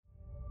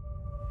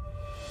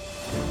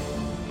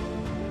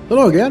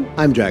Hello again,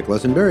 I'm Jack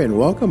Lessenberry, and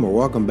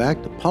welcome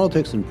back to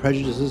Politics and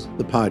Prejudices,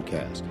 the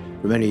podcast.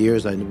 For many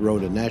years, I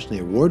wrote a nationally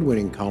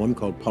award-winning column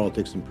called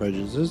Politics and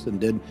Prejudices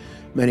and did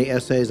many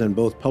essays on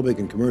both public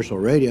and commercial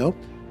radio,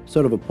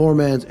 sort of a poor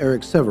man's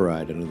Eric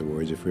Sevareid, in other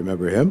words, if you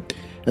remember him.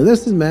 And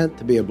this is meant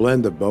to be a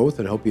blend of both,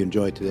 and I hope you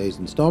enjoy today's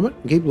installment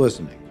and keep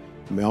listening.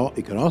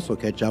 You can also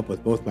catch up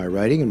with both my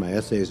writing and my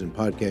essays and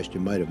podcasts you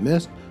might have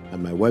missed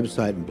on my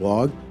website and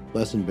blog,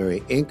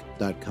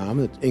 lessenberryinc.com.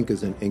 That's ink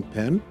as in ink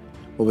pen.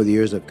 Over the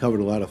years, I've covered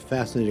a lot of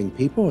fascinating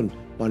people and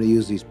want to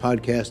use these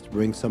podcasts to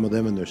bring some of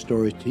them and their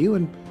stories to you,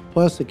 and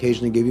plus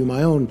occasionally give you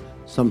my own,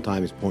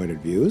 sometimes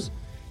pointed views.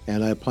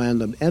 And I plan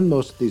to end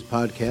most of these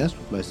podcasts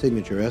with my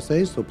signature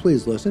essays, so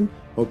please listen.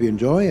 Hope you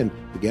enjoy, and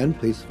again,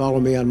 please follow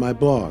me on my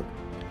blog.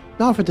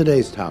 Now for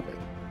today's topic.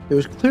 There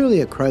was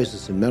clearly a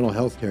crisis in mental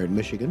health care in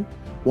Michigan.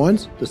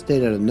 Once, the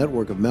state had a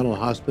network of mental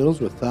hospitals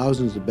with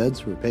thousands of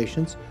beds for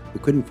patients who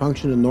couldn't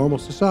function in normal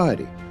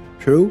society.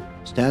 True,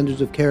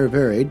 standards of care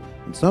varied,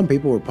 and some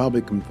people were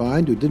probably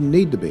confined who didn't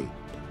need to be.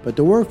 But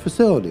there were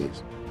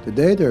facilities.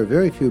 Today, there are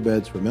very few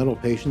beds for mental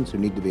patients who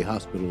need to be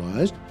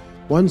hospitalized.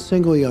 One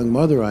single young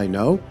mother I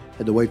know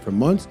had to wait for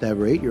months to have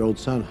her 8-year-old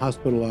son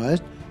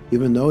hospitalized,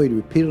 even though he'd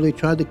repeatedly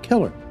tried to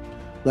kill her.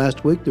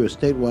 Last week, there were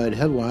statewide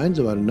headlines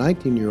about a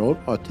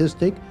 19-year-old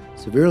autistic,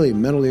 severely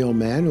mentally ill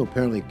man who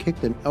apparently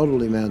kicked an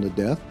elderly man to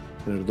death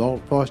in an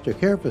adult foster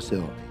care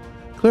facility.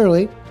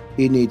 Clearly,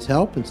 he needs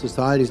help and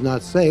society's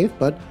not safe,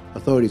 but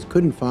authorities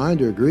couldn't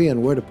find or agree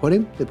on where to put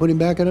him. They put him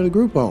back into a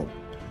group home.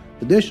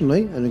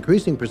 Additionally, an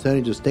increasing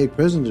percentage of state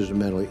prisoners are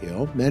mentally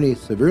ill, many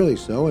severely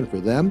so, and for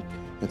them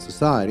and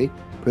society,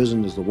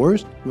 prison is the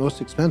worst,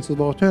 most expensive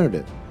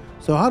alternative.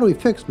 So how do we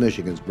fix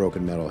Michigan's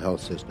broken mental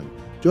health system?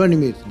 Joining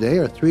me today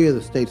are three of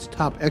the state's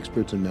top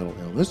experts in mental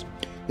illness.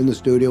 In the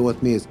studio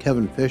with me is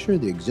Kevin Fisher,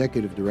 the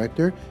Executive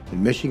Director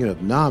in Michigan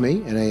of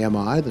NAMI,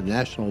 N-A-M-I, the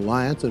National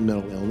Alliance on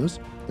Mental Illness,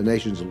 the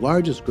nation's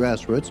largest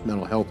grassroots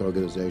mental health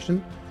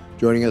organization.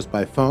 Joining us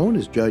by phone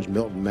is Judge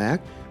Milton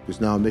Mack, who's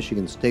now a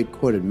Michigan State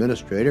Court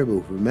Administrator,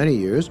 who for many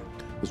years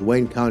was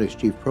Wayne County's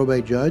Chief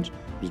Probate Judge,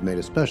 who's made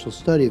a special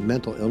study of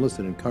mental illness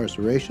and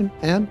incarceration,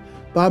 and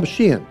Bob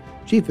Sheehan,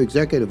 Chief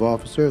Executive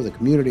Officer of the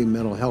Community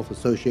Mental Health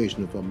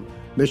Association of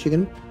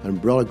Michigan, an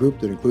umbrella group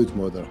that includes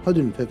more than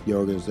 150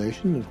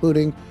 organizations,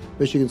 including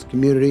Michigan's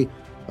community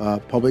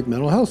public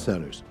mental health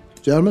centers.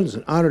 Gentlemen, it's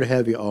an honor to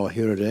have you all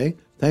here today.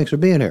 Thanks for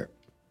being here.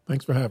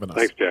 Thanks for having us.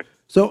 Thanks, Jack.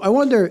 So I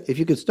wonder if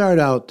you could start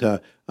out,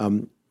 throw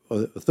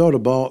the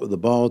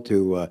ball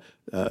to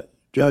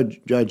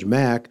Judge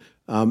Mack.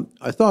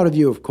 I thought of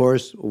you, of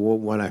course,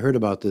 when I heard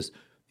about this,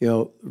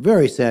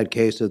 very sad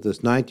case of this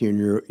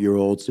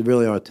 19-year-old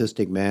severely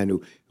autistic man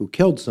who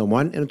killed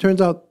someone, and it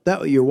turns out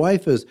that your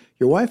wife is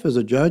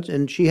a judge,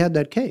 and she had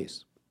that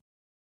case.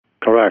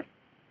 Correct.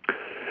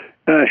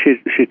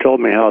 She told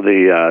me how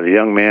the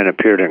young man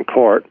appeared in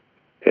court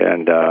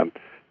and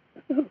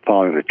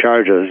following the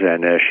charges,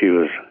 and as she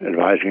was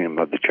advising him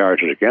of the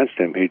charges against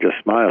him, he just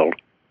smiled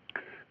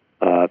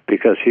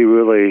because he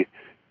really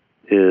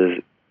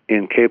is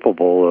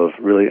incapable of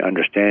really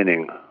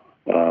understanding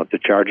the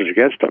charges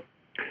against him.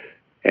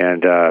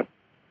 And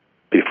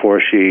before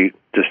she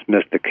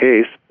dismissed the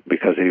case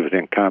because he was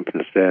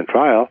incompetent to stand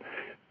trial,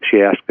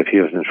 she asked if he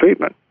was in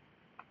treatment.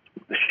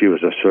 She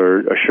was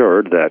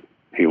assured that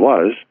he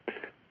was,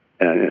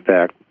 and in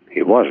fact,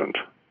 he wasn't.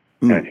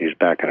 And he's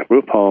back in a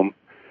group home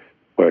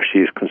where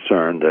she's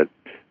concerned that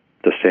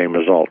the same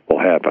result will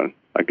happen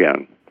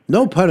again.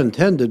 No pun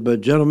intended, but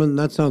gentlemen,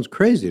 that sounds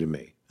crazy to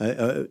me.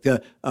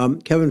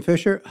 Kevin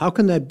Fisher, how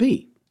can that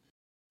be?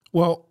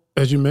 Well,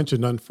 as you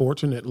mentioned,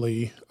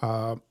 unfortunately,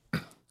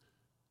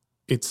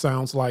 it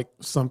sounds like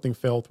something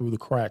fell through the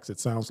cracks. It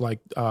sounds like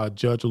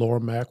Judge Laura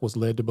Mack was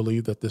led to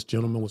believe that this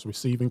gentleman was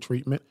receiving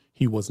treatment.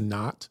 He was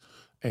not.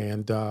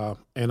 And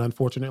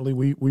unfortunately,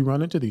 we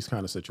run into these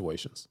kind of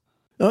situations.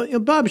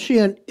 Bob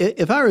Sheehan,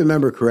 if I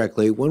remember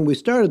correctly, when we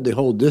started the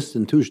whole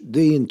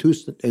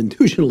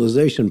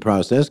deinstitutionalization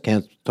process,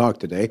 can't talk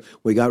today,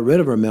 we got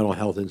rid of our mental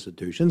health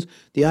institutions.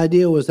 The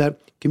idea was that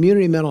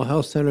community mental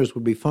health centers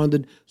would be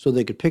funded so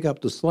they could pick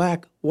up the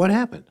slack. What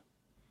happened?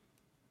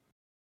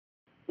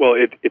 Well,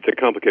 it's a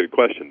complicated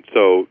question.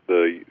 So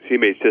the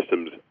CMH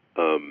systems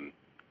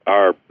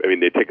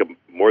they take up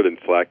more than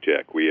slack,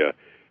 Jack. We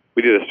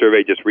did a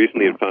survey just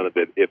recently and found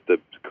that if the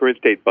current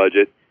state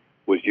budget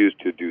was used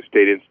to do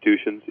state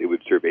institutions, it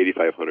would serve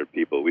 8,500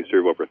 people. We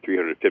serve over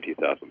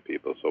 350,000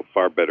 people, so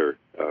far better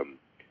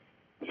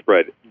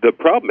spread. The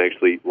problem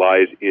actually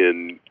lies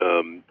in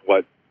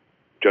what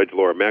Judge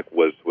Laura Mack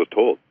was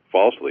told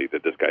falsely,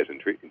 that this guy's in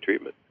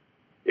treatment.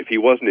 If he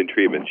wasn't in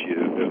treatment,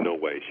 there's no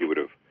way she would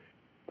have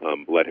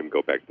let him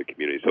go back to the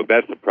community. So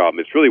that's the problem.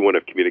 It's really one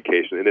of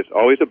communication, and it's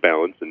always a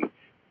balance, and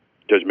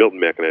Judge Milton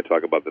Mack and I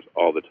talk about this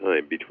all the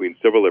time, between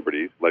civil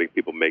liberties, letting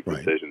people make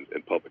decisions,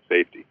 and public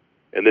safety.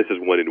 And this is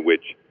one in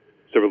which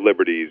civil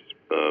liberties,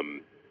 to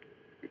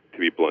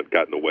be blunt,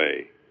 got in the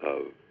way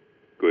of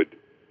good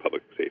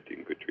public safety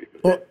and good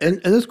treatment. Well,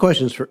 and this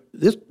question's for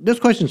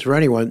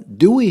anyone.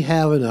 Do we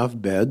have enough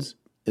beds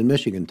in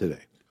Michigan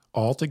today?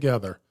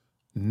 Altogether,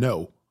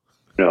 No.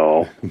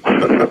 No.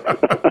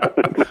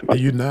 A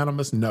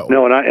unanimous no.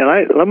 No, and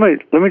I let me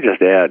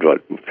just add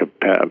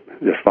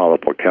just follow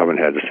up what Kevin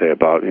had to say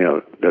about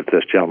that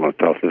this gentleman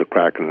fell through the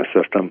crack in the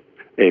system,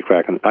 a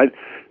crack. And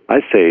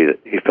I'd say that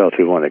he fell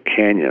through one of the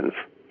canyons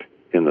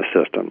in the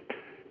system.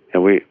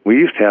 And we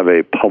used to have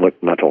a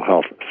public mental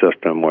health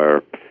system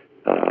where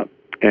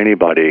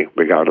anybody,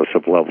 regardless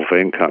of level of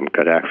income,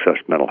 could access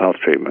mental health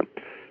treatment.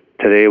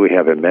 Today we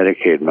have a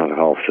Medicaid mental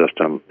health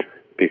system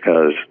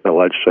because the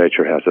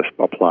legislature has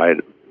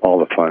applied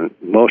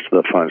most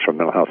of the funds for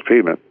mental health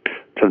treatment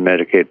to the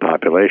Medicaid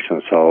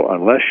population. So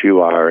unless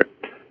you are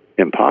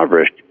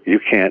impoverished, you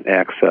can't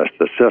access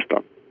the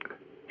system.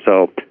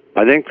 So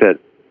I think that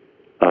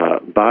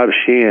Bob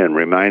Sheehan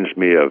reminds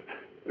me of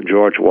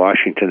George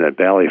Washington at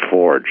Valley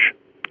Forge.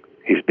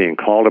 He's being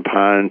called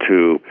upon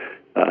to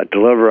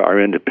deliver our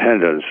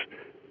independence,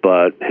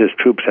 but his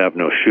troops have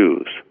no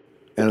shoes.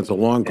 And it's a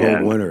long,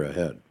 cold winter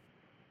ahead.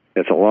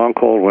 It's a long,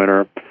 cold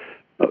winter.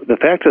 The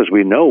fact is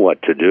we know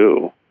what to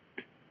do.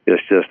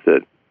 It's just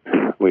that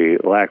we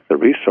lack the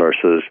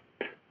resources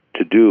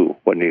to do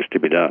what needs to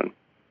be done.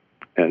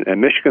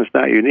 And Michigan's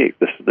not unique.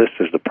 This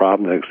is the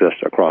problem that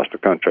exists across the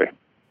country.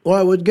 Well,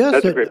 I would guess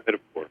that's a great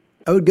metaphor.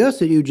 I would guess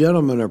that you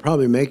gentlemen are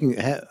probably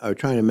are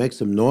trying to make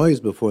some noise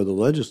before the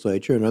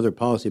legislature and other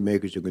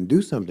policymakers who can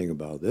do something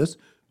about this.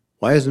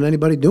 Why isn't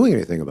anybody doing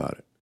anything about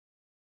it?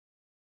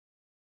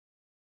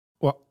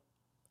 Well,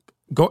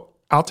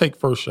 I'll take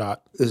first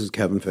shot. This is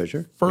Kevin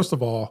Fisher. First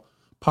of all,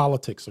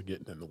 politics are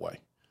getting in the way.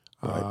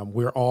 Right.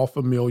 We're all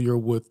familiar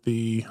with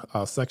the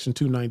Section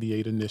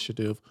 298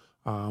 initiative,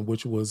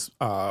 which was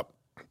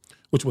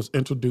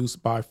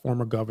introduced by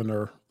former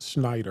Governor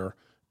Snyder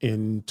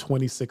in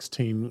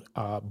 2016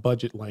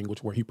 budget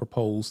language, where he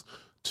proposed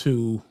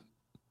to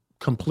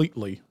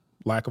completely,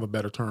 lack of a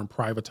better term,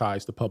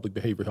 privatize the public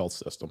behavioral health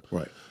system.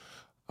 Right.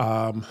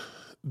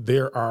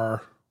 There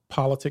are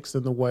politics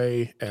in the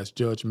way, as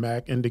Judge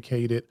Mack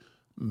indicated.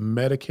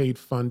 Medicaid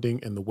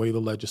funding and the way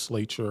the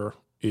legislature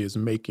is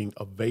making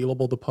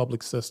available the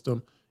public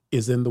system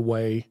is in the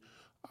way.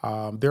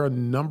 There are a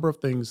number of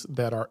things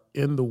that are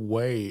in the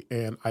way,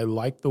 and I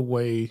like the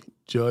way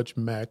Judge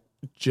Mack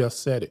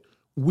just said it.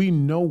 We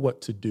know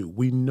what to do.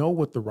 We know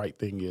what the right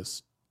thing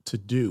is to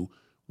do.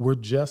 We're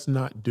just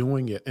not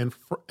doing it. And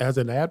as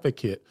an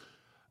advocate,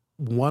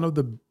 one of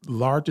the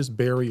largest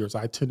barriers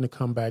I tend to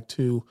come back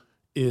to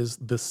is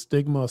the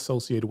stigma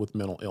associated with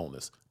mental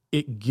illness.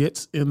 It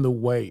gets in the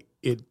way.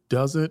 It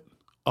doesn't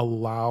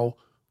allow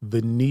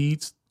the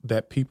needs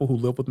that people who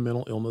live with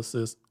mental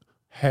illnesses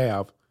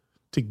have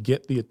to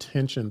get the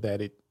attention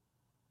that it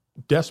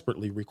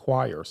desperately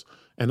requires.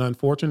 And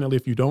unfortunately,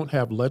 if you don't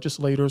have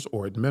legislators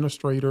or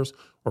administrators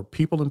or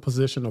people in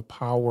position of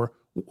power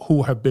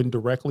who have been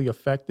directly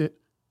affected,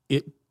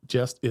 it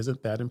just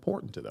isn't that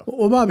important to them.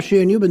 Well, Bob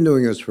Sheehan, you've been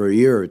doing this for a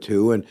year or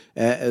two, and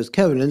as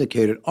Kevin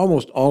indicated,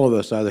 almost all of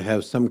us either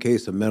have some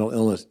case of mental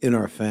illness in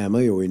our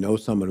family or we know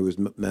someone who is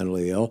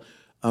mentally ill.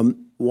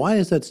 Why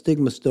is that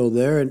stigma still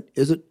there, and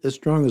is it as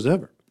strong as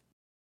ever?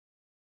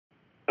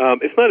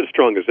 It's not as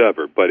strong as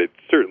ever, but it's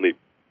certainly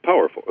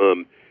powerful.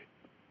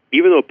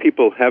 Even though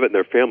people have it in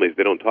their families,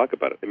 they don't talk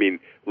about it. I mean,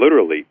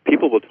 literally,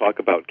 people will talk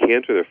about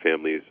cancer in their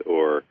families,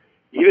 or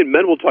even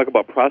men will talk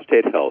about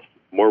prostate health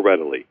more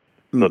readily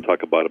than they'll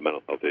talk about a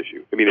mental health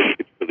issue. I mean,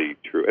 it's really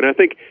true. And I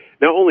think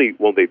not only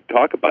won't they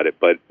talk about it,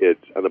 but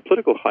it's on the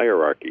political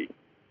hierarchy.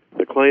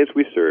 The clients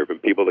we serve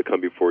and people that come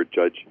before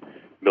Judge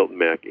Milton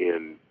Mack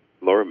and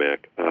Laura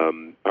Mack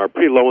are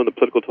pretty low on the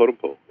political totem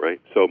pole,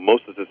 right? So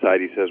most of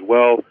society says,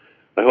 well,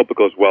 I hope it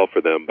goes well for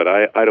them, but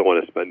I don't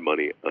want to spend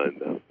money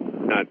on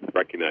not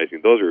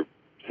recognizing those are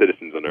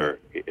citizens in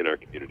our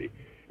community.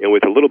 And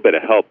with a little bit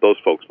of help, those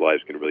folks'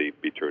 lives can really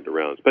be turned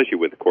around, especially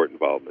with court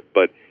involvement.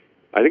 But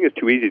I think it's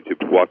too easy to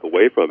walk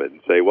away from it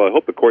and say, well, I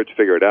hope the courts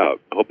figure it out.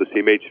 I hope the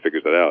CMH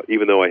figures it out,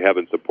 even though I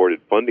haven't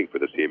supported funding for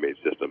the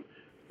CMH system.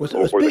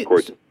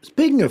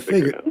 Speaking of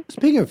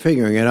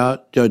figuring it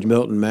out, Judge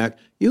Milton Mack,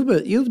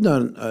 you've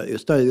done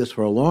studied this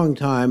for a long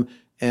time,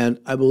 and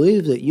I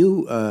believe that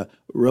you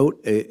wrote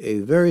a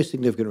very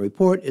significant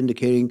report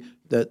indicating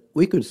that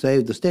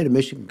the state of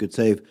Michigan could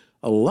save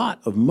a lot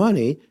of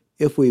money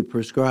if we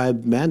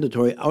prescribed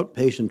mandatory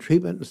outpatient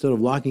treatment instead of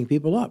locking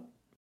people up.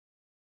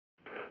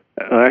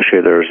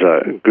 Actually, there's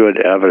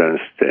good evidence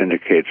that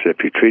indicates that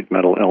if you treat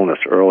mental illness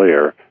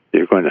earlier,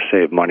 you're going to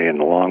save money in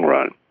the long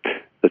run.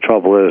 The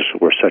trouble is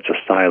we're such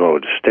a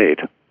siloed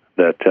state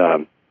that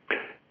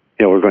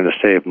we're going to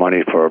save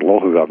money for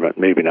local government,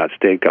 maybe not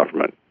state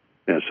government.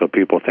 And so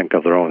people think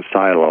of their own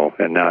silo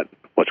and not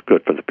what's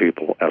good for the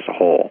people as a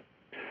whole.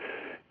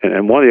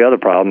 And one of the other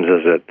problems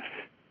is that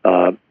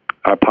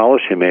our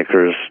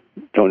policymakers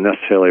don't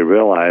necessarily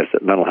realize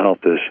that mental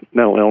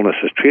illness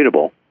is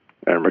treatable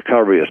and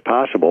recovery is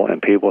possible,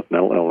 and people with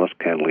mental illness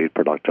can lead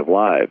productive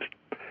lives.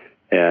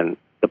 And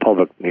the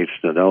public needs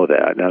to know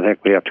that. And I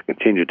think we have to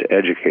continue to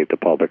educate the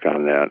public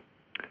on that.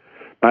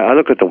 I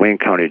look at the Wayne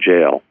County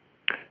Jail.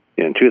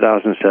 In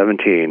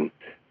 2017,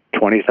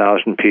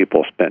 20,000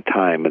 people spent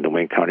time in the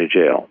Wayne County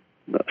Jail,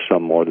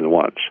 some more than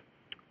once.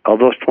 of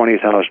those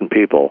 20,000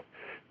 people,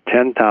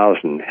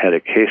 10,000 had a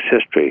case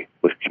history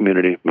with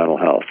community mental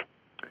health.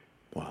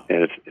 Wow.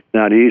 And it's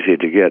not easy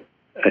to get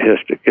a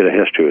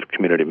history with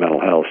community mental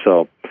health.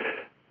 So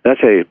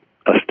that's a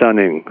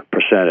stunning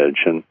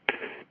percentage, and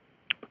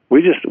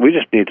we just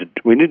need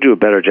to do a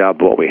better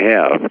job of what we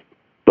have.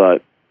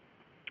 But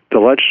the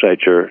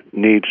legislature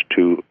needs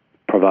to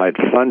provide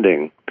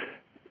funding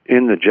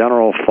in the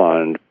general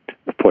fund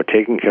for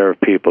taking care of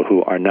people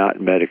who are not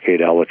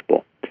Medicaid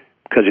eligible.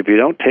 Because if you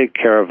don't take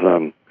care of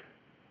them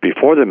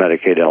before they're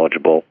Medicaid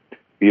eligible,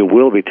 you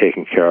will be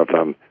taking care of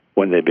them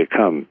when they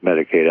become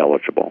Medicaid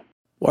eligible.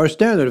 Well, our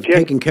standard of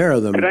taking care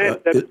of them. Could I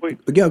add that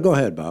point? Yeah, go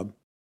ahead, Bob.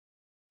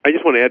 I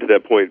just want to add to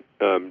that point.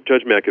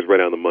 Judge Mack is right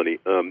on the money.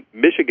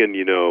 Michigan,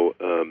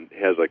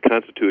 has a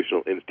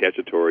constitutional and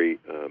statutory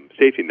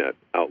safety net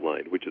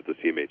outlined, which is the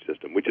CMH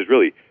system, which is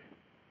really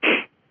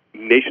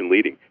nation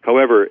leading.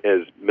 However,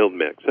 as Milton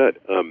Mack said,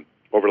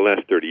 over the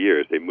last 30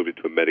 years, they moved it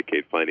to a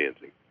Medicaid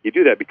financing. You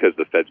do that because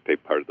the feds pay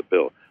part of the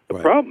bill. The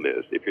problem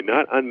is, if you're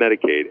not on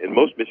Medicaid, and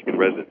most Michigan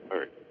residents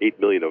aren't, 8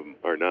 million of them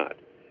are not,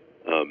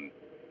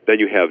 then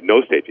you have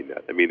no safety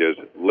net. I mean, there's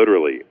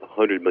literally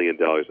 $100 million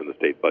in the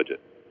state budget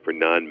for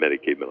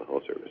non-Medicaid mental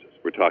health services.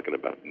 We're talking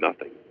about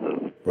nothing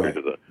compared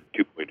to the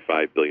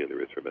 $2.5 billion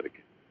there is for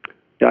Medicaid.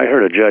 Yeah, I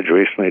heard a judge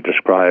recently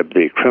describe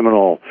the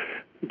criminal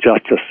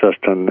justice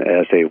system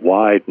as a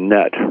wide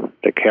net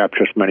that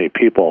captures many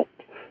people,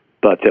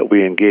 but that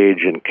we engage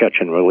in catch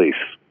and release.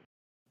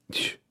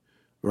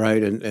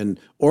 Right,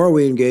 or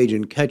we engage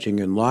in catching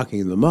and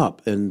locking them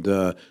up. And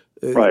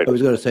right. I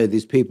was going to say,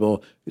 these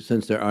people,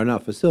 since there are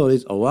not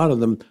facilities, a lot of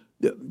them.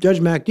 Judge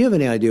Mack, do you have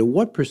any idea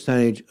what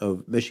percentage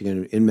of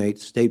Michigan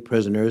inmates, state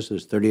prisoners,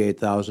 there's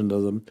 38,000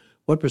 of them,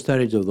 what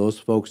percentage of those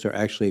folks are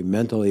actually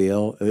mentally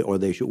ill, or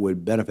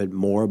would benefit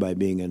more by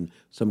being in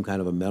some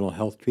kind of a mental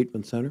health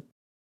treatment center?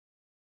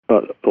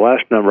 The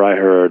last number I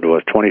heard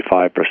was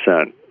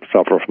 25%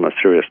 suffer from a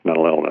serious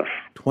mental illness.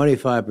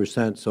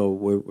 25%, so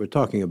we're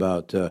talking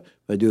about, if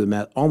I do the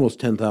math, almost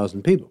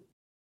 10,000 people.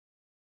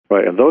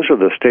 Right, and those are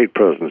the state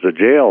prisons. The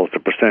jails, the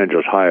percentage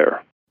is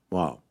higher.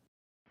 Wow.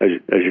 As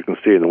you can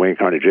see in the Wayne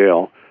County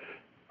Jail,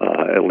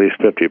 at least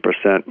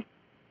 50%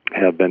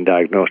 have been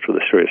diagnosed with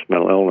a serious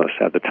mental illness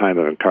at the time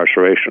of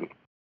incarceration.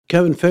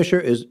 Kevin Fisher,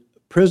 is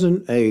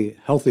prison a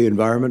healthy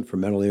environment for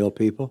mentally ill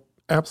people?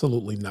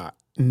 Absolutely not.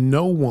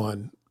 No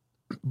one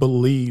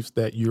believes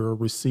that you're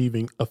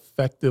receiving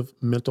effective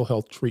mental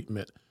health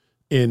treatment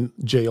in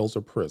jails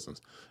or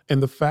prisons.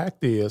 And the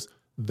fact is,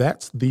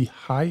 that's the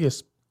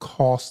highest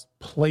cost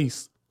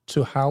place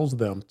to house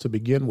them to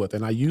begin with.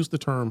 And I use the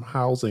term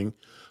housing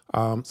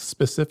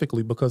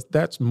specifically because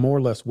that's more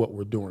or less what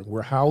we're doing.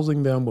 We're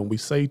housing them. When we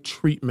say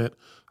treatment,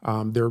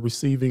 they're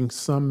receiving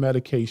some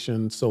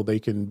medication so they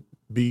can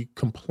be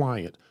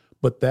compliant,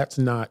 but that's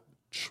not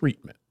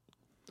treatment.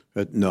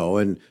 No,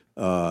 and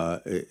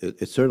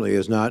it certainly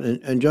is not.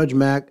 And Judge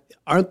Mack,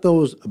 aren't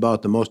those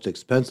about the most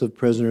expensive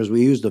prisoners?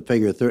 We use the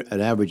figure an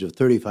average of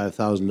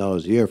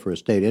 $35,000 a year for a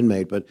state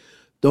inmate, but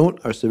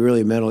don't our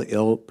severely mentally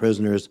ill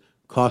prisoners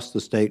cost the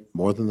state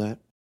more than that?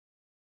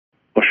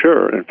 Well,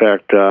 sure. In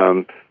fact,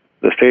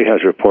 the state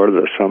has reported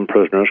that some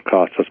prisoners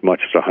cost as much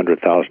as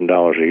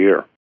 $100,000 a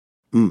year.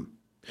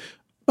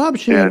 Bob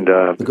Sheehan,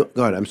 go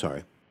ahead, I'm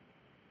sorry.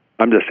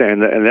 I'm just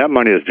saying that, and that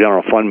money is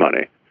general fund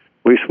money.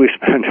 We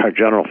spend our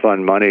general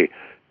fund money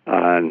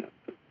on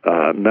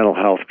mental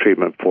health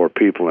treatment for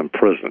people in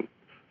prison,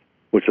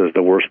 which is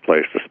the worst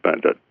place to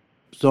spend it.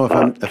 So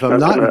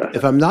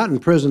if I'm not in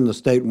prison, the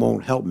state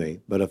won't help me.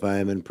 But if I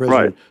am in prison,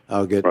 right.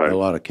 I'll get a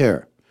lot of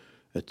care.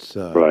 It's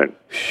right.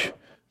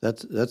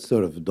 That's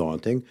sort of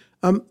daunting.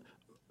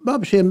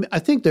 Bob Sheehan, I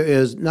think there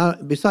is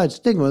not, besides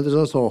stigma, there's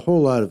also a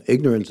whole lot of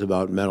ignorance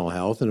about mental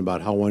health and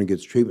about how one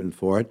gets treatment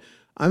for it.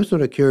 I'm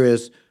sort of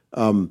curious,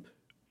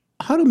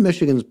 how do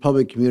Michigan's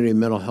public community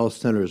mental health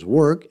centers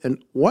work,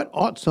 and what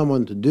ought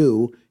someone to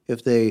do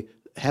if they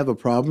have a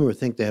problem or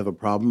think they have a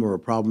problem or a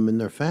problem in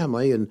their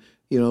family? And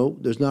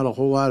there's not a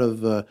whole lot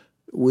of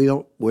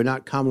we're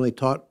not commonly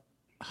taught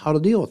how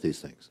to deal with these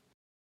things.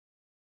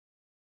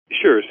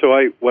 Sure. So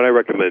what I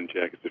recommend,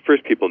 Jack, is that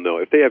first people know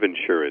if they have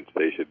insurance,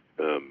 they should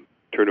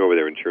turn over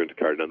their insurance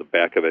card, and on the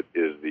back of it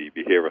is the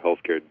behavioral health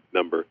care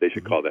number. They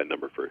should call that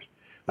number first.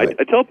 Right.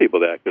 I tell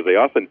people that because they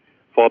often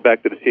fall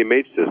back to the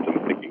CMH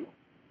system thinking,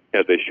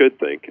 as they should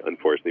think,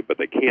 unfortunately, but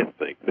they can't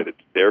think that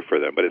it's there for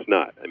them, but it's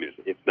not. I mean,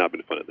 it's not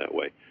been funded that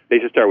way. They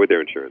should start with their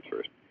insurance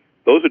first.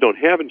 Those who don't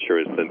have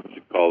insurance then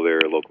should call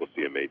their local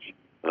CMH.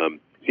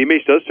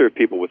 CMH does serve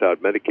people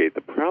without Medicaid.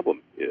 The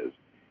problem is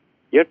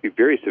you have to be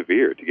very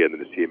severe to get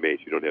into CMH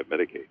if you don't have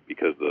Medicaid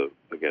because, the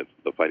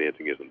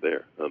financing isn't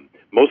there.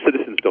 Most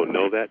citizens don't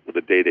know that to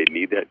the day they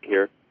need that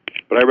care,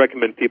 but I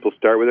recommend people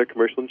start with their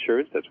commercial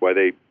insurance. That's why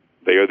they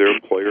are their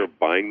employer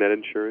buying that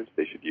insurance.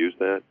 They should use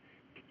that.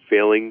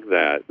 Failing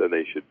that, then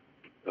they should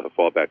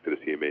fall back to the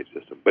CMH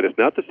system. But it's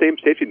not the same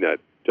safety net.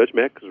 Judge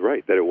Mack is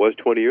right that it was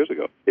 20 years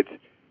ago. It's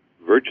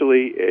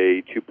virtually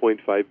a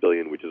 $2.5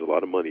 billion, which is a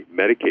lot of money,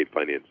 Medicaid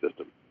finance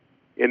system.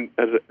 And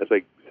as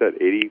I said,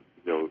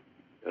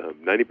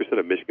 90%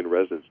 of Michigan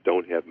residents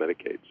don't have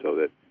Medicaid, so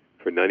that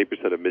for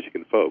 90% of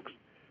Michigan folks,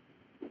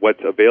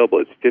 what's available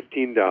is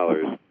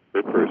 $15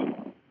 per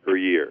person per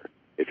year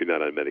if you're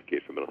not on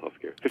Medicaid for mental health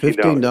care.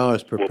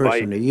 $15 per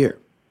person a year.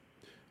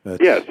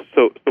 Yes,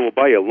 so we'll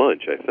buy you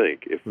lunch, I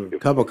think. A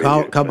couple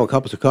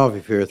cups of coffee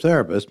for your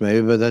therapist,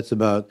 maybe, but that's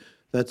about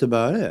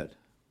it.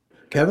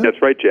 Kevin?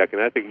 That's right, Jack,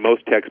 and I think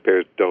most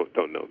taxpayers don't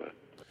know that.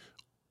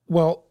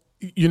 Well,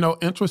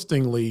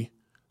 interestingly,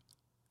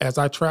 as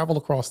I travel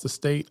across the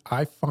state,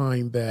 I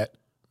find that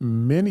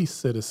many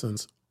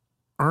citizens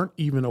aren't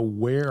even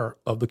aware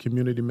of the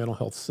community mental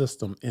health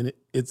system and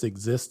its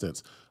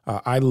existence.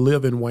 I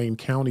live in Wayne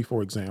County,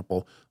 for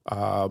example.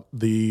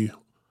 The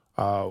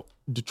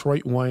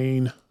Detroit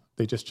Wayne,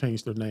 they just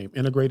changed their name,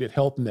 Integrated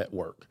Health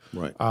Network,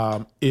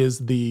 right, is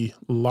the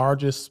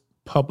largest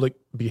public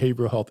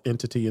behavioral health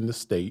entity in the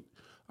state,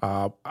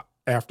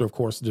 after, of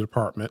course, the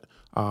department,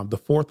 the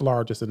fourth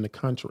largest in the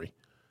country,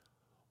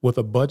 with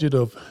a budget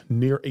of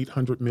near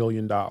 $800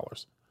 million.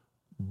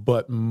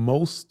 But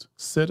most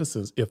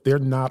citizens, if they're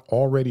not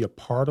already a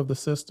part of the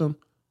system,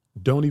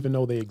 don't even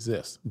know they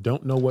exist,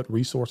 don't know what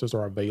resources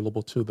are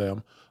available to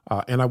them.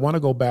 And I want to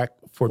go back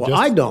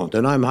I don't,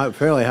 and I'm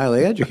fairly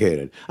highly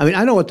educated. I mean,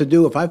 I know what to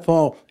do if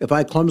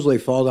I clumsily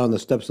fall down the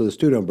steps of the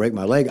studio and break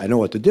my leg, I know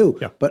what to do,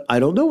 but I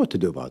don't know what to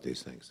do about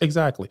these things.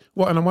 Exactly.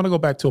 Well, and I want to go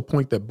back to a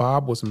point that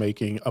Bob was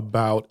making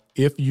about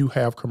if you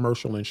have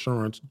commercial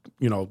insurance,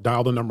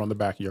 dial the number on the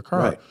back of your car.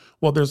 Right.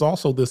 Well, there's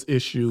also this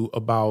issue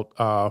about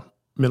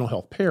mental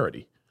health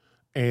parity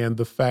and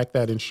the fact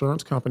that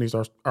insurance companies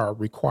are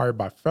required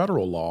by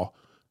federal law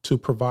to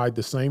provide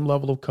the same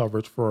level of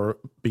coverage for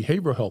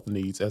behavioral health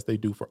needs as they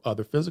do for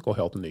other physical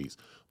health needs.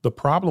 The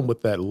problem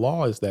with that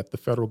law is that the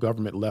federal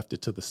government left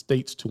it to the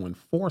states to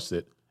enforce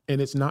it,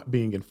 and it's not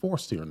being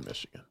enforced here in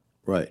Michigan.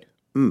 Right.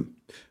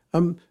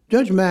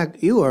 Judge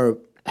Mack, you are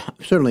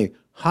certainly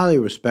highly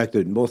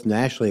respected both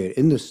nationally and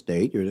in the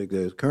state.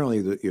 You're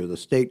currently the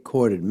state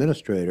court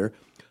administrator.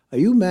 Are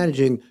you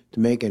managing to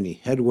make any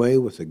headway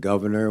with the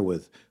governor,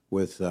 with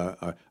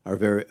our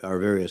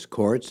various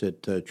courts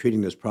at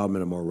treating this problem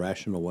in a more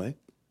rational way?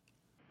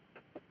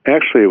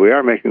 Actually, we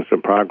are making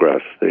some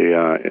progress.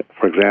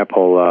 For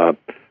example,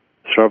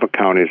 several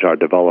counties are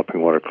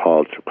developing what are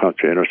called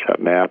sequential intercept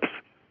maps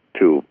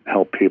to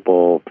help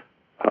people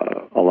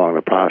along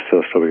the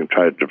process, so we can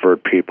try to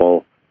divert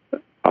people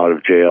out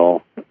of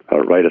jail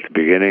right at the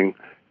beginning,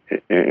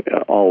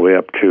 all the way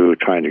up to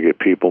trying to get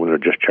people when they're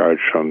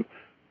discharged from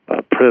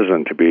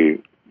prison to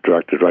be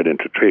directed right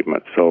into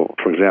treatment. So,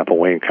 for example,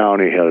 Wayne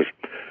County has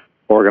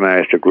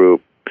organized a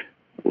group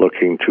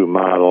looking to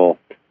model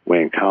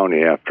Wayne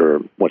County after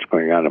what's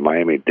going on in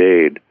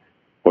Miami-Dade,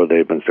 where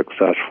they've been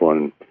successful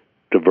in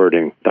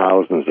diverting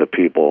thousands of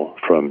people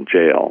from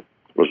jail,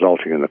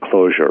 resulting in the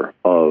closure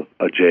of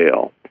a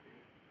jail.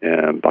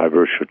 And by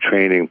virtue of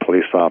training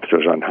police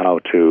officers on how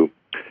to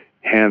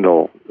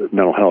handle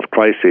mental health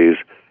crises,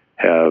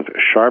 have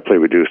sharply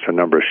reduced the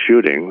number of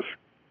shootings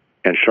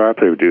and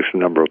sharply reduced the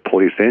number of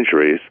police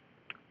injuries,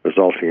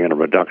 resulting in a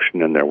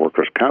reduction in their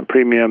workers' comp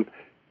premium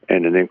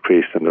and an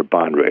increase in their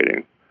bond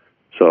rating.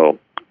 So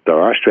there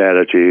are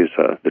strategies.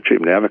 The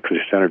Treatment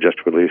Advocacy Center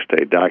just released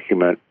a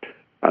document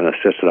on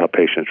assisted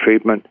outpatient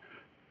treatment,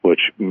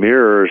 which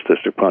mirrors the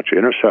sequential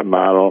intercept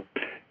model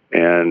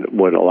and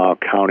would allow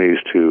counties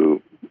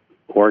to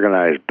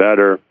organize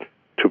better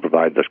to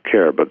provide this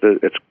care. But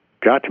it's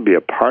got to be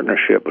a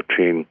partnership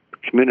between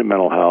community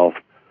mental health,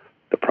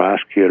 the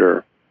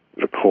prosecutor,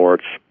 the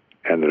courts,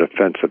 and the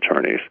defense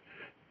attorneys.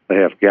 They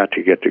have got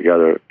to get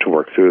together to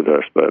work through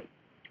this. But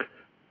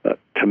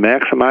to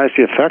maximize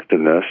the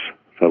effectiveness,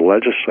 the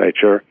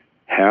legislature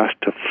has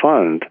to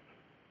fund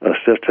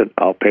assisted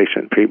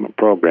outpatient treatment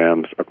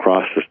programs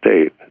across the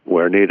state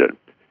where needed.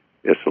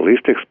 It's the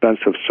least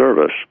expensive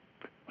service,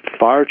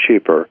 far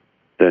cheaper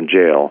than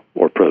jail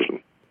or prison.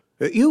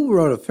 You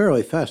wrote a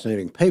fairly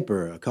fascinating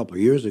paper a couple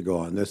of years ago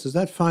on this. Is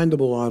that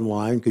findable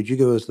online? Could you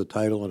give us the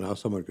title and how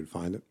someone could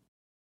find it?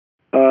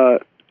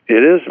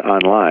 It is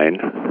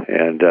online,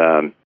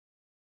 and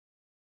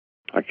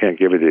I can't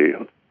give you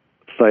the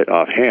site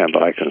offhand,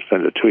 but I can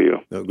send it to you.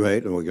 Oh,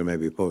 great, and we can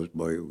maybe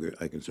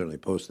I can certainly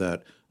post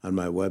that on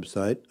my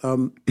website.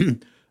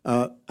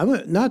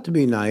 Not to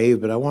be naive,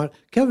 but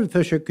Kevin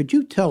Fisher, could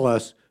you tell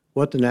us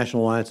what the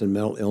National Alliance on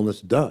Mental Illness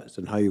does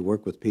and how you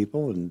work with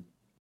people?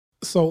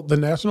 So the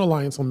National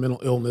Alliance on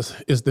Mental Illness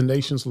is the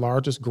nation's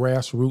largest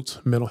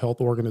grassroots mental health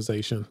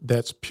organization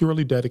that's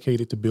purely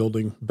dedicated to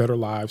building better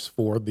lives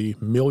for the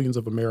millions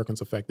of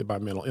Americans affected by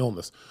mental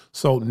illness.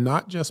 So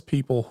not just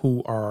people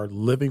who are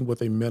living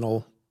with a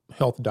mental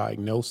health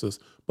diagnosis,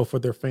 but for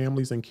their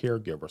families and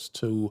caregivers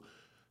to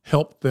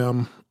help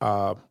them,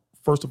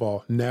 first of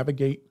all,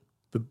 navigate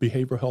the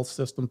behavioral health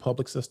system,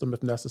 public system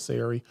if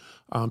necessary,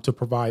 to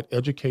provide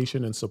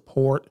education and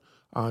support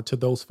to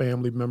those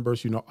family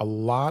members. A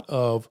lot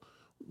of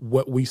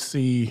what we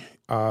see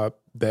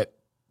that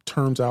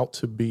turns out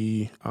to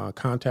be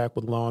contact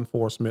with law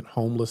enforcement,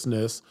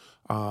 homelessness,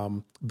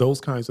 those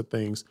kinds of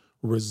things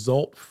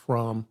result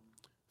from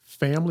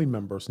family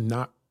members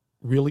not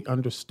really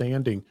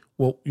understanding,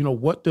 well,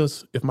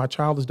 if my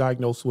child is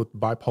diagnosed with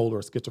bipolar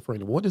or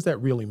schizophrenia, what does that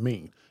really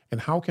mean?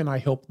 And how can I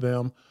help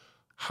them?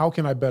 How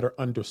can I better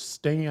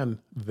understand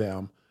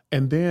them?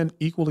 And then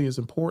equally as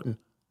important,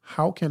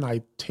 how can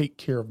I take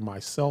care of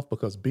myself?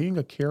 Because being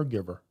a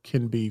caregiver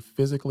can be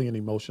physically and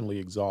emotionally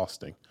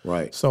exhausting.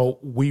 Right. So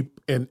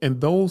and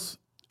those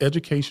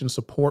education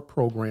support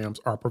programs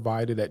are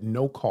provided at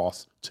no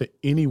cost to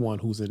anyone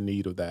who's in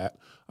need of that.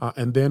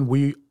 And then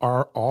we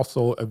are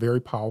also a very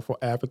powerful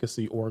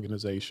advocacy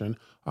organization,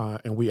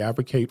 and we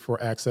advocate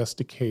for access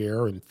to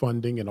care and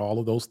funding and all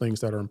of those things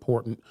that are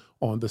important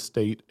on the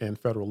state and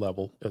federal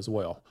level as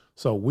well.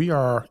 So we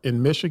are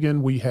in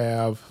Michigan, we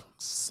have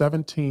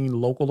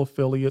 17 local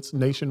affiliates.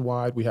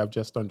 Nationwide, we have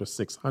just under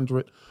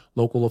 600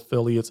 local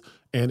affiliates,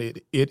 and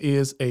it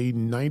is a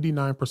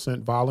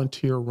 99%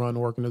 volunteer-run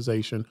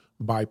organization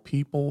by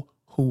people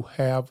who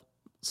have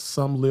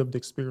some lived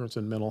experience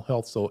in mental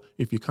health. So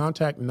if you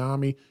contact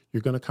NAMI,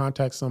 you're going to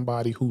contact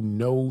somebody who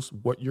knows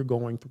what you're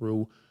going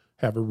through,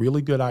 have a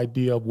really good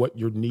idea of what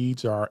your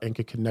needs are, and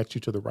can connect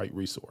you to the right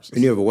resources.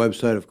 And you have a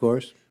website, of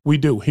course? We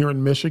do. Here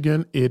in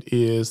Michigan, it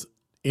is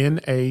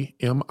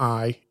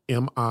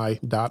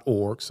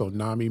NAMIMI.org, so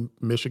NAMI,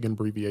 Michigan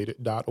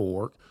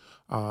abbreviated.org.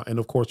 And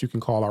of course, you can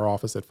call our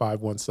office at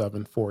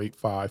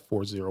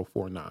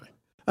 517-485-4049.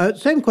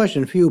 Same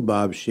question for you,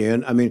 Bob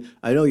Sheehan. I mean,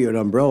 I know you're an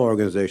umbrella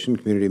organization,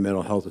 Community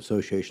Mental Health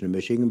Association of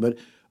Michigan, but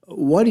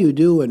what do you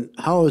do and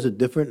how is it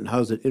different and how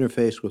does it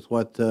interface with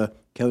what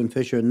Kevin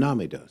Fisher and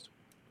NAMI does?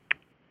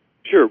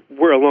 Sure.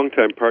 We're a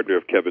longtime partner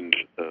of Kevin's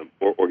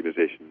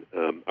organization.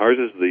 Ours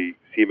is the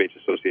CMH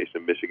Association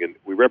of Michigan.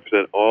 We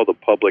represent all the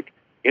public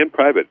and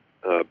private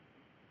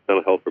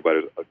mental health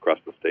providers across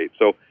the state.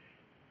 So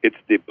it's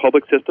the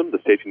public system,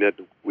 the safety net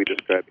we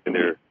described in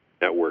their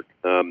network.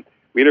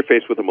 We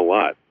interface with them a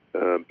lot.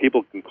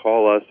 People can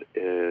call us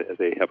as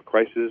they have a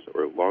crisis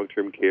or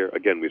long-term care.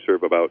 Again, we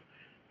serve about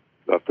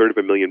a third of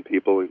a million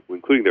people,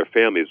 including their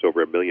families,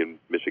 over 1 million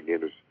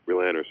Michiganders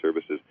rely on our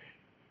services.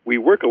 We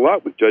work a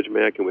lot with Judge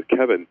Mack and with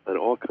Kevin on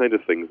all kinds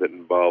of things that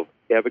involve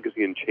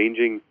advocacy and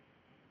changing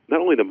not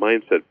only the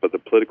mindset, but the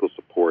political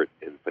support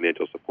and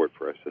financial support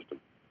for our system.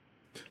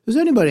 Does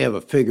anybody have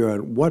a figure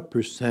on what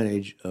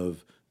percentage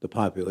of the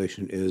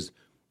population is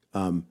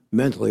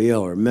mentally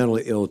ill or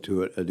mentally ill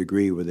to a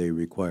degree where they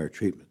require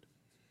treatment?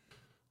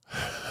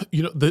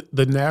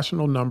 The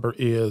national number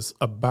is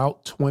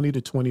about 20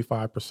 to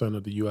 25%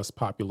 of the U.S.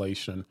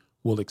 population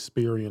will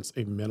experience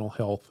a mental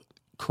health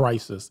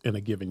crisis in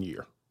a given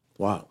year.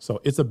 Wow. So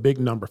it's a big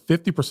number.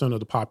 50% of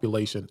the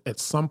population at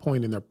some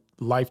point in their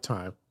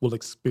lifetime will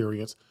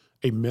experience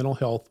a mental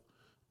health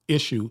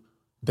issue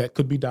that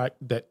could be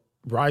that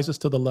rises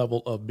to the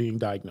level of being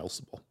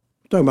diagnosable.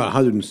 We're talking about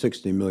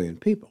 160 million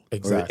people.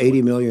 Exactly. Or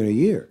 80 million a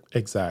year.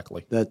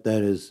 Exactly. That's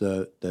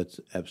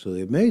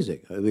absolutely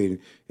amazing. I mean,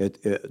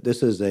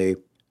 this is I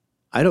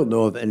don't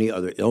know of any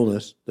other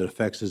illness that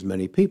affects as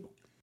many people.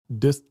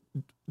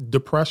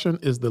 Depression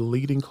is the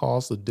leading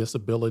cause of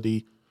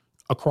disability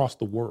across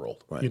the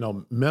world. Right.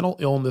 Mental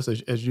illness,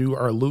 as you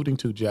are alluding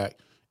to, Jack,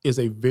 is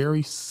a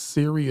very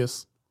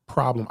serious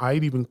problem.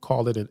 I'd even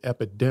call it an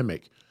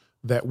epidemic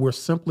that we're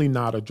simply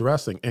not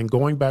addressing. And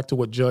going back to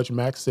what Judge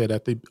Mack said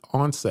at the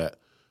onset,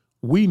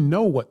 we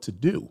know what to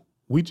do.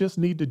 We just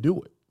need to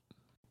do it.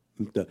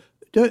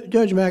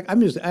 Judge Mack, I'm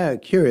just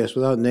curious,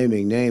 without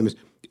naming names,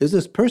 is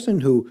this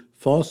person who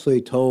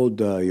falsely told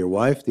your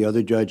wife, the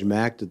other Judge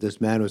Mack, that this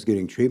man was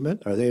getting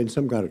treatment, are they in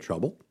some kind of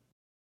trouble?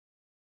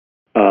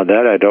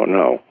 That I don't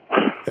know.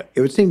 It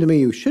would seem to me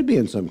you should be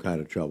in some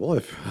kind of trouble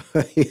if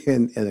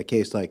in a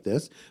case like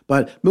this.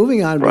 But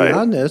moving on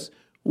beyond this,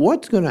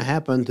 what's going to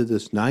happen to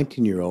this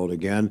 19-year-old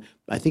again?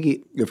 I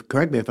think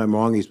correct me if I'm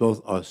wrong, he's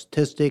both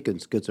autistic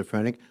and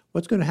schizophrenic.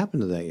 What's going to happen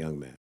to that young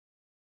man?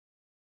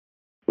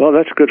 Well,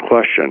 that's a good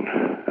question.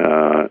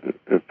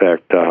 In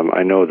fact,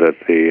 I know that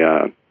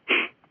the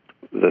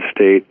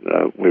state,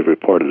 we've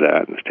reported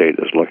that, and the state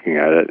is looking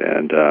at it,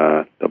 and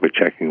they'll be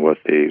checking with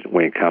the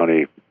Wayne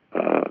County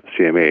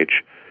CMH,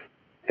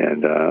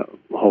 and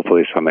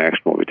hopefully some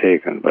action will be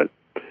taken. But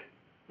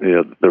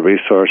the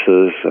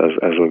resources,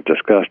 as we've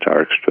discussed,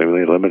 are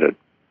extremely limited.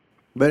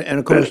 And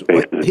of course,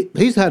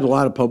 he's had a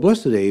lot of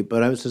publicity,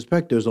 but I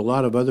suspect there's a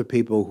lot of other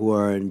people who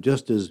are in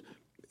just as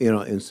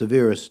in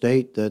severe a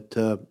state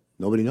that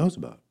nobody knows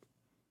about.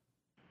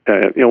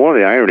 One of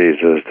the ironies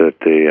is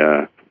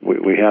that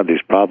we have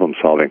these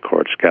problem-solving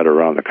courts scattered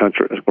around the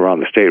country, around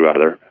the state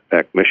rather. In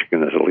fact,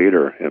 Michigan is a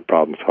leader in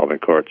problem-solving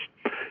courts,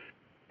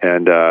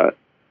 and our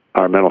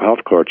mental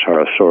health courts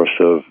are a source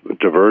of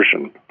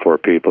diversion for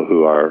people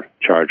who are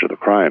charged with a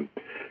crime.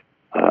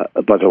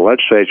 But the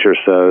legislature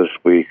says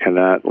we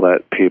cannot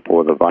let people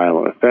with a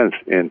violent offense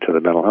into the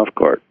mental health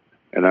court.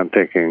 And I'm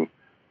thinking,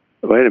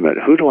 wait a minute,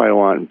 who do I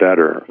want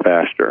better,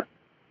 faster?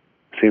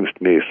 Seems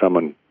to me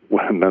someone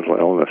with a mental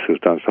illness who's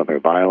done something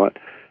violent,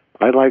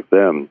 I'd like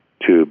them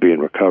to be in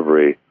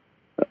recovery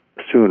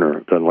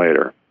sooner than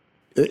later.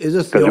 Is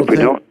this the old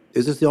thing?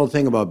 Is this the old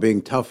thing about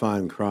being tough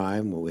on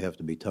crime? Well, we have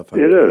to be tough on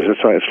It crime. is.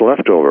 It's like it's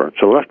leftover.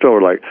 It's a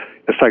leftover.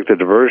 It's like the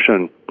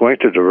diversion. Going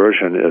to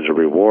diversion is a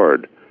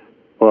reward.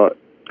 Well,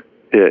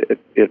 it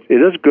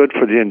is good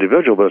for the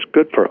individual, but it's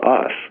good for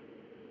us.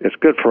 It's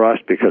good for us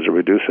because it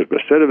reduces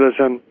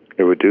recidivism.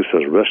 It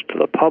reduces risk to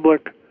the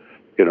public.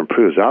 It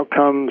improves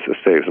outcomes. It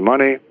saves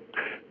money.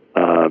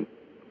 The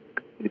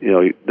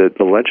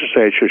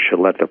legislature should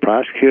let the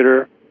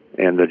prosecutor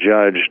and the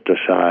judge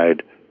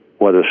decide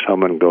whether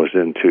someone goes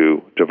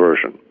into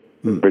diversion,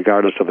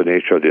 regardless of the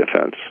nature of the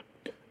offense.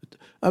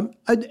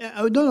 I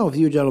don't know if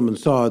you gentlemen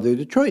saw, the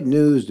Detroit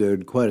News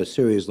did quite a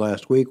series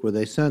last week where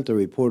they sent a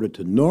reporter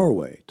to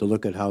Norway to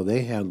look at how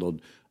they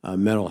handled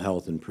mental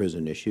health and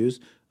prison issues.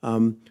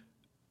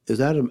 Is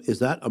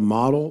that a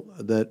model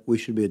that we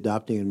should be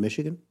adopting in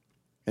Michigan?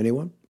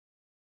 Anyone?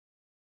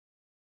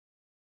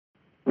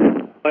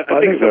 I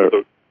think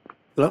so.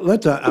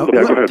 Let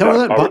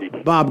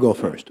Bob go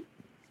first.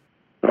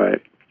 Right.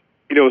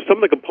 Some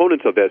of the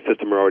components of that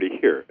system are already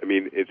here. I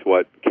mean, it's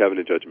what Kevin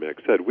and Judge Mack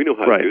said. We know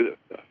how to do this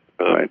stuff.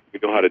 We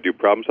know how to do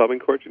problem-solving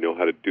courts. We know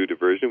how to do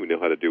diversion. We know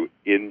how to do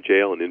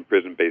in-jail and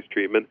in-prison-based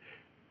treatment.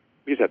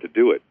 We just have to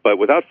do it. But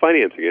without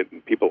financing it,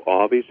 and people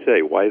always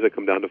say, why does it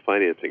come down to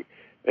financing?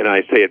 And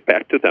I say it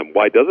back to them,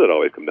 why does it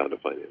always come down to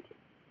financing?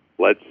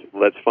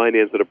 Let's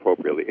finance it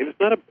appropriately. And it's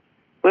not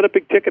a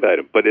big-ticket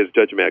item. But as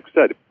Judge Mack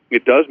said,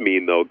 it does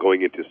mean, though,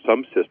 going into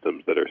some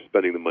systems that are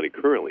spending the money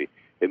currently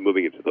and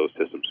moving into those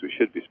systems we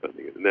should be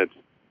spending it. And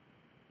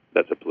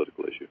that's a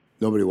political issue.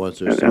 Nobody wants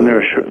to. And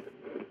there's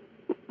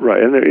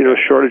right, and there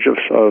shortage of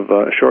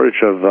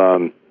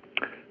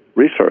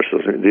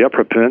resources. The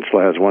Upper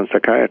Peninsula has one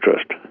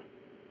psychiatrist.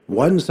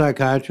 One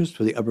psychiatrist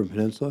for the Upper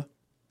Peninsula?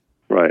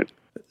 Right.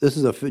 This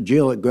is a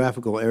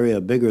geographical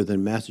area bigger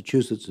than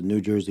Massachusetts and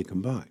New Jersey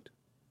combined.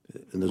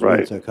 And there's Right.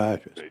 one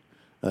psychiatrist.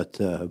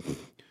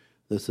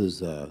 This is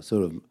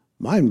sort of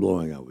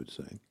mind-blowing, I would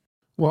say.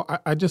 Well,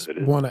 I just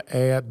want to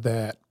add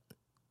that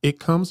it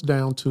comes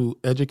down to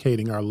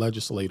educating our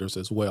legislators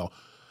as well.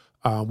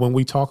 When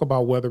we talk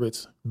about whether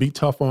it's be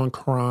tough on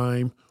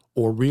crime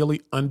or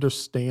really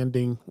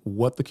understanding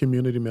what the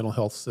community mental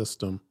health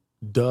system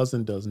does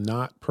and does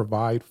not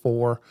provide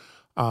for,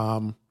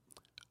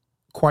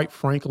 quite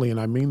frankly, and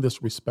I mean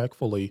this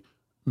respectfully,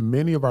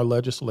 many of our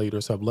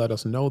legislators have let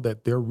us know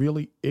that they're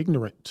really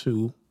ignorant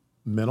to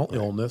mental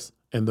illness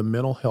and the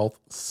mental health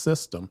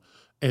system.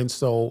 And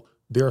so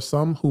there are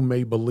some who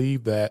may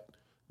believe that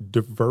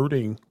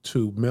diverting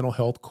to mental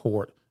health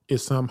court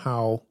is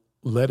somehow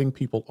letting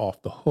people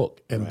off the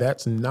hook. And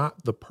that's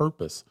not the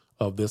purpose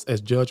of this.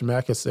 As Judge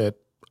Mack has said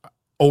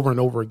over and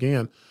over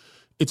again,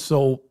 it's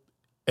so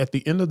at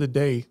the end of the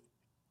day,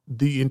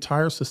 the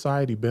entire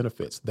society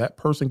benefits. That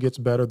person gets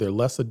better. They're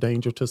less a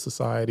danger to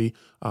society.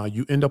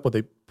 You end up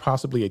with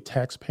possibly a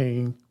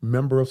tax-paying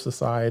member of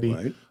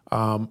society.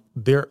 Right.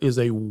 There is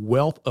a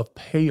wealth of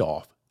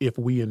payoff if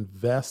we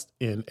invest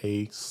in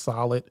a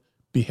solid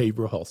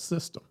behavioral health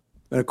system.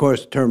 And of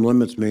course, term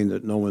limits mean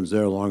that no one's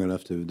there long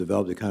enough to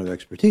develop the kind of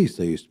expertise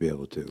they used to be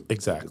able to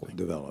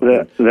develop.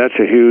 That's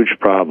a huge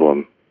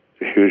problem.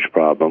 A huge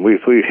problem. We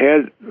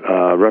had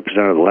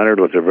Representative Leonard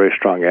was a very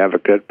strong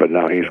advocate, but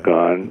now he's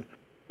gone.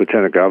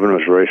 Lieutenant Governor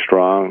was very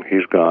strong.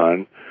 He's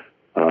gone.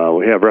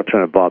 We have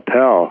Representative Bob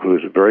Pell,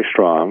 who's very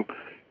strong,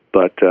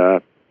 but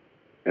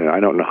and I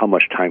don't know how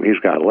much time he's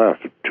got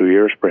left. 2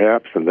 years,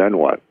 perhaps, and then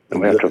what? And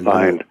we have to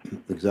find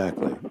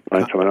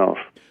someone else.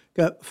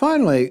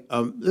 Finally,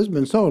 this has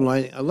been so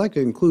enlightening. I'd like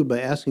to conclude by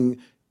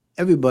asking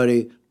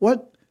everybody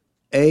what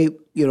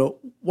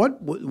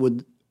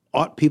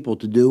ought people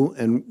to do,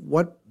 and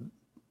what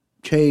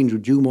change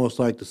would you most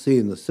like to see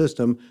in the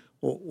system?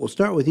 We'll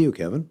start with you,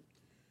 Kevin.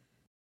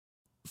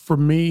 For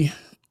me,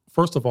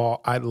 first of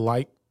all, I'd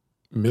like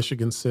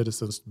Michigan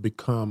citizens to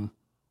become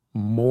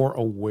more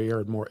aware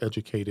and more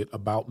educated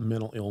about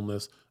mental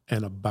illness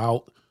and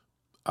about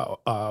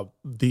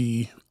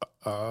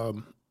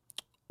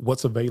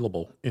what's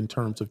available in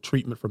terms of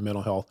treatment for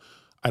mental health.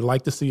 I'd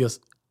like to see us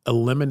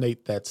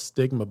eliminate that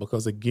stigma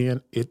because,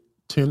 again, it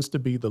tends to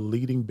be the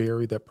leading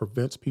barrier that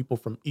prevents people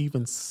from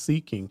even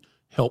seeking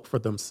help for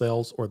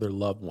themselves or their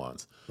loved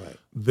ones. Right.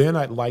 Then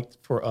I'd like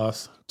for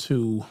us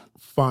to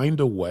find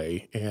a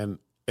way, and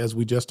as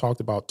we just talked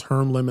about,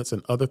 term limits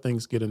and other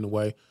things get in the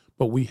way,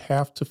 but we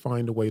have to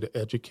find a way to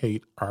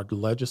educate our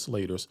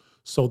legislators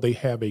so they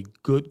have a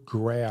good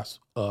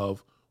grasp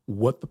of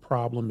what the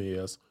problem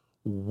is,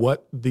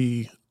 what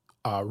the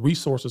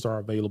resources are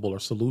available or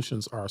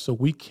solutions are, so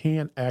we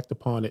can act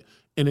upon it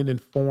in an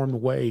informed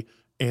way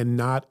and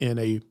not in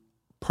a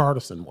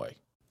partisan way.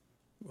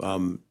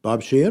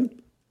 Bob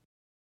Sheehan?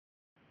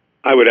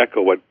 I would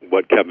echo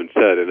what Kevin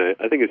said, and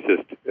I think it's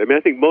just, I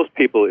think most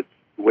people,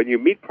 when you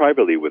meet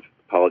privately with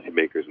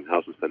policymakers and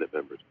House and Senate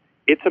members,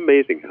 it's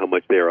amazing how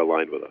much they are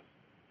aligned with us.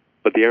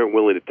 But they aren't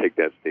willing to take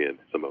that stand,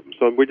 some of them.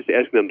 So we're just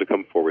asking them to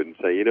come forward and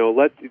say,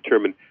 let's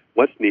determine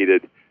what's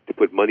needed to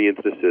put money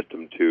into the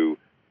system to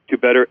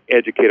better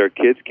educate our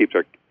kids, keep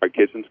our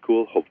kids in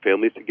school, hold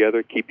families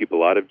together, keep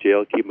people out of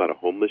jail, keep them out of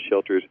homeless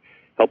shelters,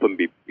 help them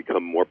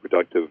become more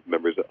productive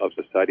members of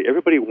society.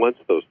 Everybody wants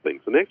those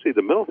things. And actually,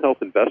 the mental health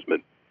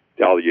investment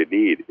dollar you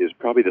need is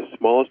probably the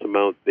smallest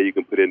amount that you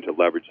can put in to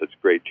leverage such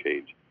great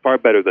change. Far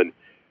better than,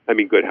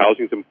 good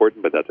housing is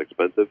important, but that's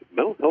expensive.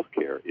 Mental health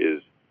care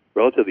is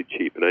relatively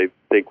cheap. And I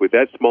think with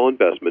that small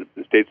investment,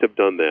 the states have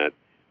done that,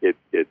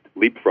 it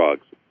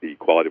leapfrogs the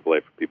quality of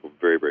life for people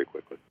very, very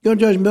quickly.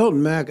 Judge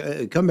Milton Mack,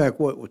 come back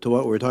to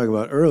what we were talking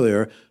about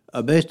earlier.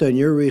 Based on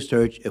your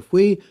research, if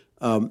we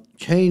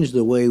change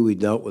the way we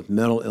dealt with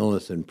mental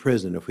illness in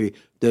prison, if we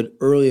did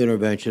early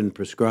intervention,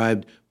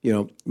 prescribed,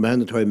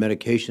 mandatory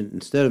medication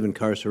instead of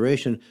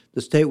incarceration,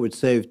 the state would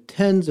save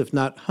tens, if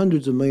not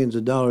hundreds of millions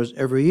of dollars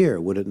every year,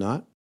 would it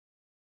not?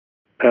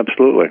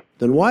 Absolutely.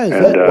 Then why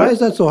is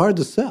that so hard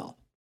to sell?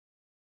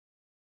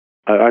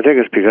 I think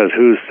it's because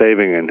who's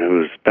saving and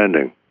who's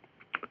spending.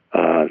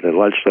 The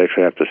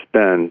legislature have to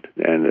spend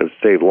and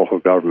save local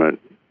government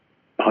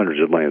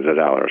hundreds of millions of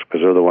dollars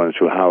because they're the ones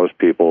who house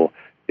people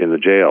in the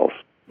jails.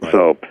 Right.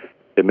 So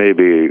it may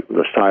be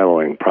the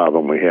siloing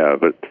problem we have.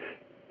 But,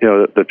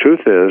 the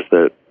truth is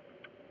that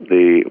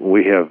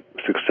we have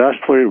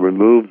successfully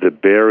removed the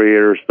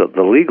barriers,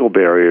 the legal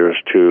barriers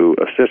to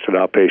assisted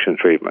outpatient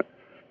treatment,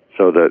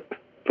 so that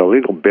the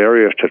legal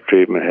barriers to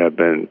treatment have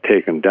been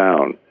taken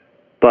down.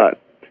 But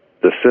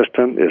the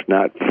system is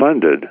not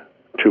funded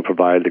to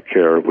provide the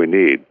care we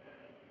need.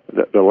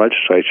 The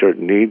legislature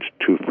needs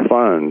to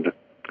fund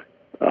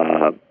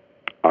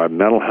our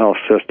mental health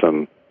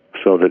system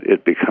so that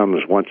it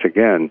becomes, once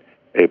again,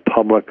 a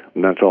public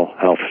mental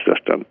health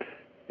system.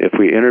 If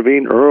we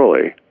intervene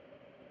early,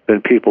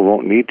 then people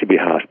won't need to be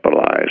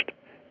hospitalized,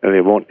 and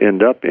they won't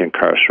end up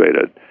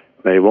incarcerated.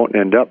 They won't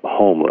end up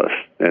homeless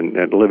and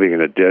living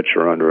in a ditch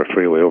or under a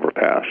freeway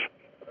overpass.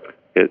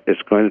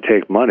 It's going to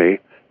take money,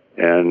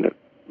 and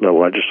the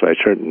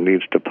legislature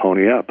needs to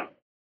pony up.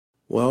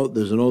 Well,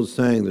 there's an old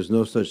saying, there's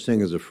no such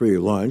thing as a free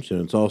lunch,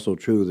 and it's also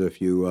true that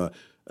if you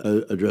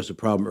address a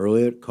problem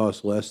early, it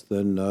costs less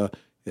than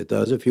it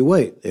does if you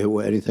wait.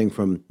 Anything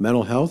from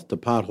mental health to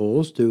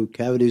potholes to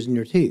cavities in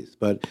your teeth.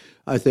 But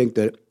I think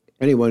that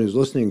anyone who's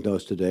listening to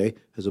us today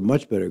has a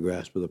much better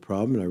grasp of the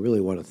problem, and I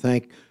really want to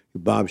thank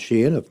Bob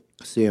Sheehan of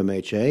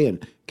CMHA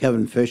and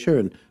Kevin Fisher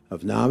and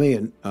of NAMI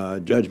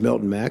and Judge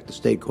Milton Mack, the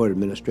state court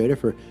administrator,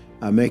 for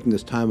making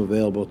this time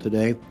available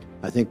today.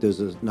 I think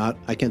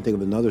I can't think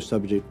of another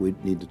subject we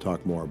need to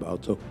talk more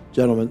about. So,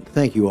 gentlemen,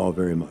 thank you all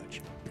very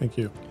much. Thank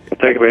you.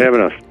 Thank you for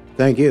having us.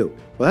 Thank you.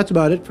 Well, that's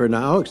about it for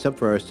now, except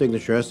for our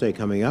signature essay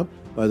coming up.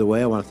 By the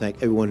way, I want to thank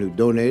everyone who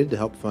donated to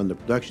help fund the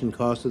production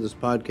costs of this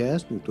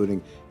podcast,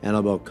 including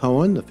Annabelle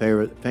Cohen, the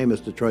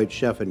famous Detroit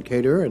chef and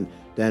caterer, and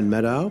Dan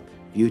Medow.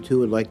 If you too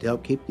would like to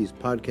help keep these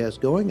podcasts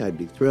going, I'd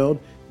be thrilled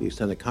if you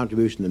send a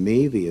contribution to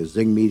me via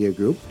Zing Media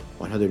Group,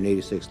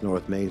 186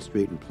 North Main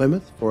Street in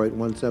Plymouth,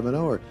 48170,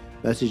 or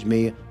message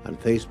me on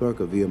Facebook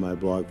or via my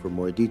blog for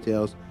more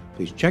details.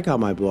 Please check out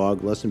my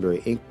blog,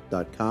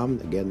 lessonberryinc.com.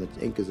 Again, that's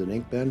ink as an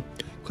ink pen.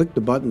 Click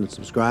the button and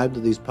subscribe to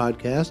these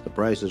podcasts. The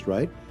price is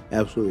right,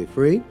 absolutely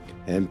free.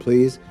 And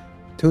please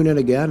tune in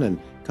again and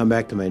come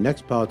back to my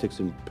next Politics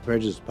and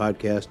Prejudice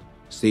podcast.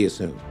 See you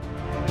soon.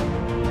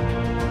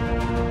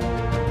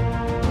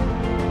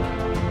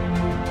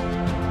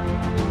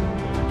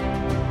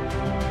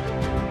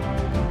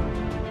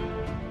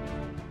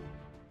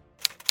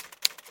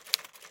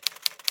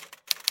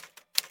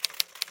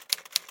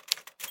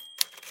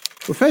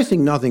 We're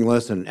facing nothing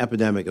less than an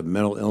epidemic of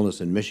mental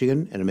illness in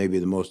Michigan, and it may be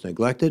the most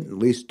neglected and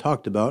least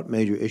talked about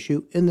major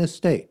issue in this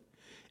state.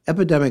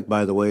 Epidemic,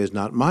 by the way, is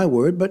not my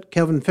word, but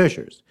Kevin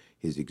Fisher's.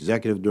 He's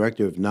executive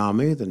director of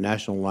NAMI, the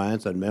National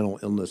Alliance on Mental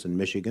Illness in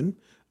Michigan.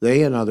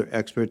 They and other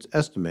experts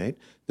estimate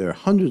there are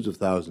hundreds of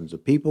thousands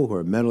of people who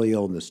are mentally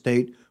ill in the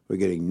state who are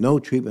getting no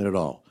treatment at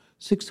all,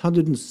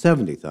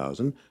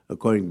 670,000,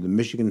 according to the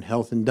Michigan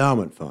Health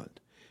Endowment Fund.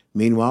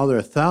 Meanwhile, there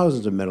are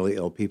thousands of mentally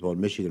ill people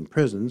in Michigan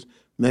prisons,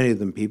 many of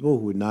them people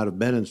who would not have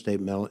been in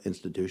state mental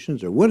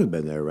institutions, or would have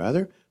been there,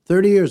 rather,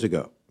 30 years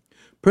ago.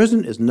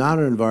 Prison is not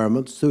an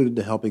environment suited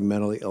to helping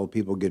mentally ill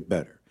people get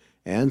better,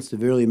 and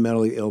severely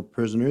mentally ill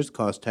prisoners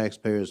cost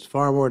taxpayers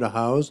far more to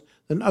house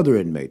than other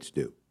inmates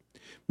do.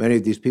 Many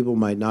of these people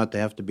might not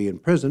have to be in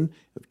prison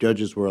if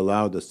judges were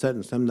allowed to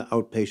sentence them to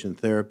outpatient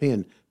therapy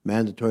and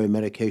mandatory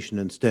medication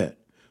instead,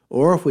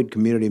 or if we had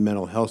community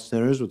mental health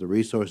centers with the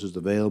resources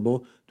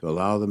available to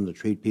allow them to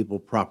treat people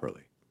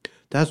properly.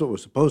 That's what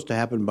was supposed to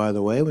happen, by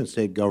the way, when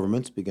state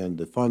governments began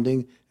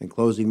defunding and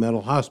closing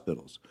mental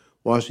hospitals.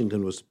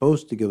 Washington was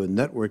supposed to give a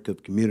network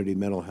of community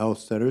mental health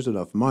centers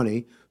enough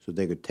money so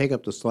they could take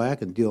up the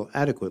slack and deal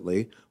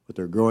adequately with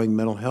their growing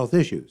mental health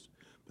issues.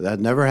 But that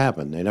never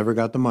happened. They never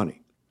got the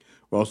money.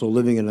 We're also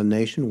living in a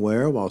nation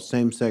where, while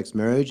same-sex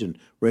marriage and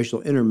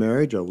racial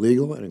intermarriage are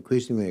legal and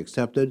increasingly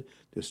accepted,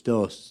 there's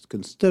still a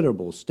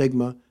considerable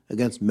stigma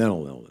against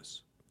mental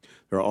illness.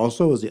 There are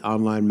also, as the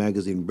online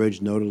magazine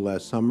Bridge noted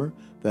last summer,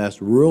 vast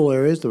rural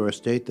areas of our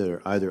state that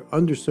are either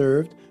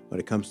underserved when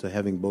it comes to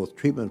having both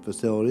treatment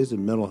facilities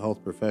and mental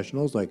health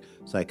professionals like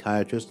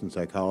psychiatrists and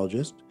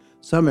psychologists.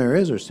 Some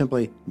areas are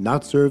simply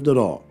not served at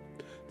all.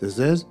 This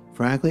is, for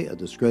frankly, a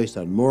disgrace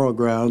on moral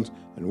grounds,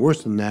 and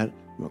worse than that,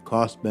 from a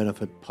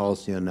cost-benefit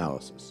policy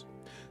analysis.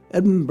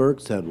 Edmund Burke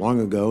said long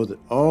ago that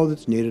all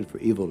that's needed for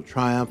evil to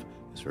triumph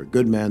is for a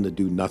good man to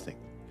do nothing.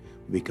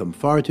 We become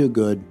far too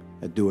good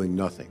at doing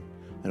nothing.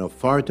 I know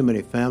far too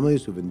many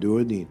families who've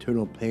endured the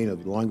eternal pain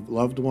of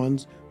loved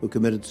ones who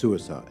committed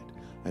suicide.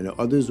 I know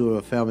others who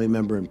have a family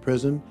member in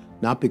prison,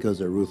 not because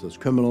they're ruthless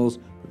criminals,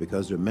 but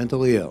because they're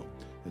mentally ill.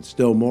 And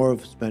still more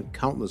have spent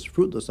countless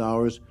fruitless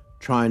hours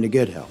trying to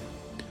get help.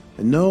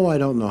 And no, I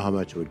don't know how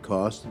much it would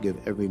cost to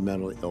give every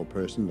mentally ill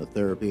person the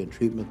therapy and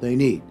treatment they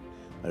need.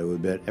 But I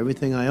would bet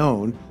everything I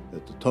own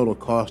that the total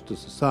cost to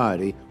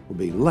society will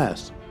be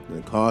less than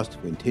the cost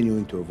of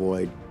continuing to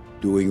avoid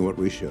doing what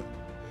we should.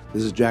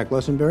 This is Jack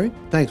Lessenberry.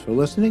 Thanks for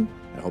listening.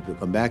 I hope you'll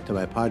come back to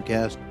my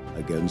podcast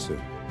again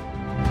soon.